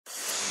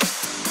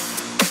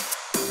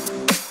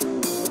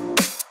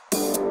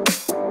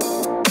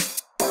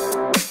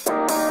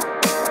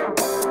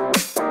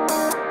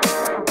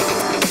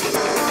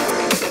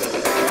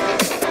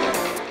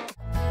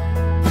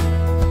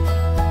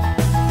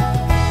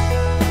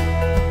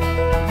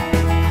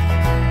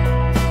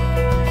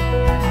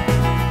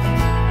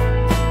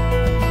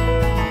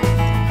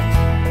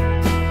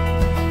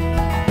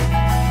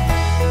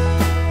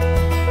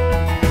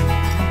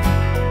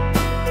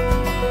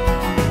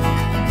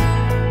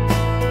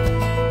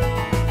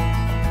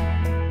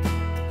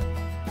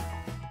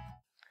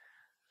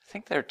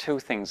there are two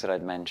things that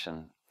I'd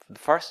mention. The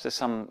first is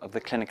some of the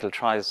clinical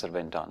trials that have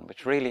been done,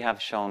 which really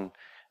have shown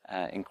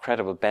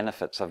incredible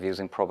benefits of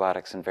using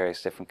probiotics in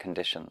various different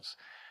conditions,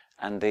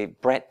 and the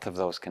breadth of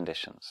those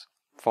conditions.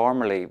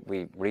 Formerly,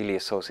 we really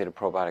associated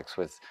probiotics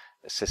with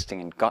assisting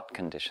in gut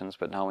conditions,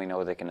 but now we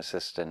know they can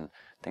assist in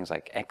things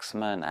like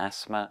eczema and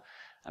asthma,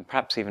 and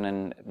perhaps even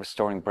in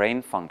restoring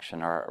brain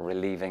function or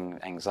relieving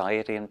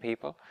anxiety in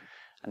people.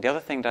 And the other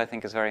thing that I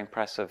think is very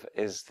impressive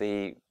is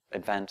the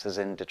advances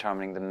in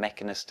determining the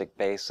mechanistic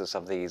basis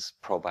of these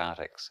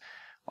probiotics,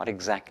 what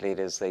exactly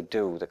it is they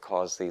do that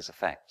cause these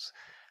effects.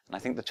 And I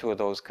think the two of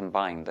those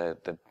combined,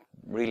 the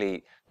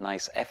really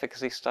nice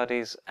efficacy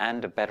studies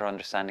and a better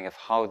understanding of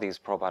how these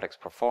probiotics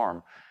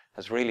perform,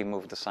 has really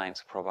moved the science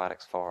of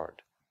probiotics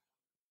forward.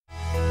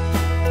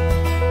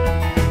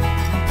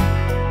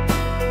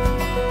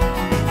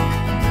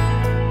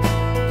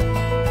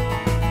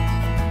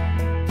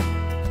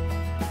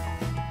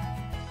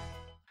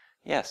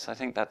 Yes, I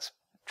think that's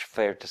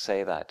fair to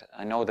say that.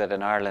 I know that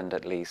in Ireland,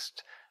 at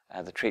least,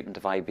 the treatment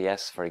of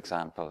IBS, for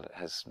example,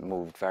 has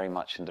moved very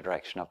much in the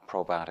direction of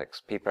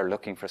probiotics. People are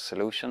looking for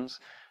solutions,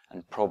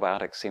 and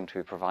probiotics seem to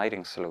be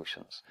providing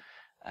solutions.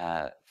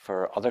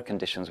 For other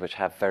conditions which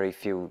have very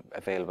few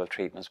available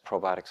treatments,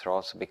 probiotics are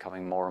also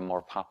becoming more and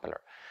more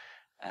popular.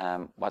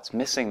 What's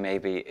missing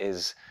maybe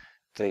is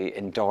the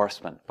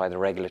endorsement by the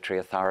regulatory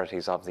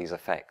authorities of these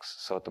effects.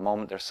 So at the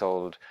moment they're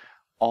sold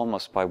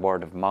almost by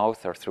word of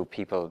mouth or through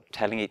people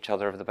telling each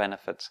other of the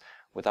benefits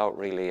without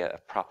really a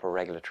proper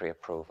regulatory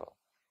approval.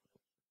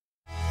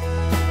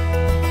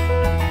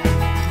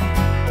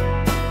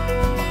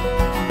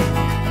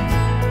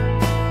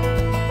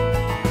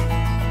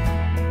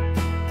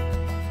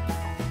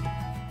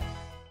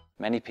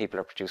 Many people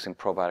are producing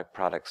probiotic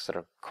products that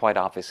are quite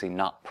obviously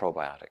not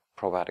probiotic.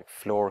 Probiotic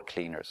floor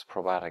cleaners,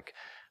 probiotic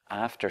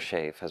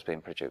aftershave has been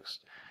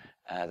produced.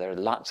 There are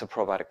lots of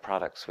probiotic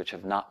products which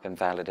have not been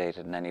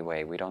validated in any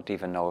way. We don't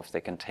even know if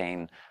they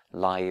contain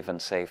live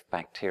and safe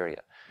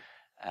bacteria.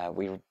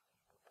 We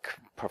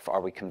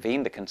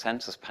convened the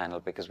consensus panel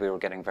because we were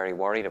getting very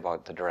worried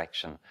about the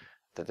direction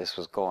that this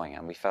was going,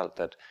 and we felt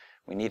that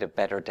we need a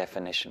better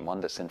definition, one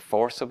that's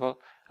enforceable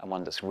and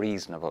one that's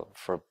reasonable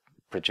for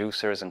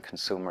producers and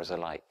consumers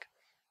alike.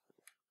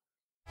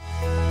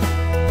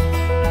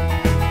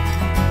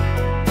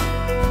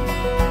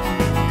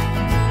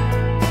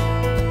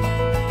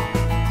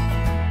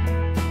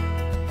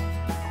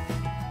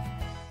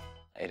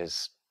 It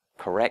is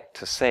correct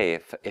to say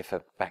if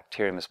a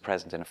bacterium is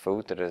present in a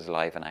food that is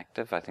live and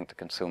active. I think the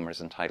consumer is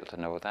entitled to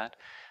know that.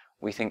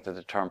 We think that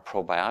the term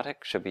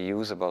probiotic should be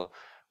usable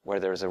where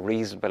there is a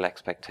reasonable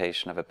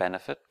expectation of a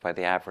benefit by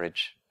the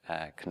average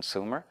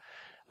consumer.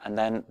 And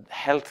then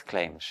health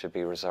claims should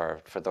be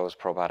reserved for those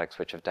probiotics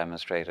which have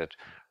demonstrated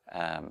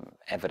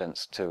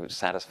evidence to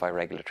satisfy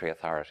regulatory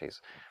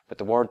authorities. But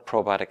the word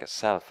probiotic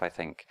itself, I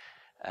think,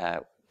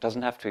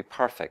 doesn't have to be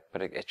perfect,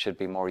 but it should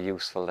be more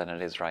useful than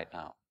it is right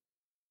now.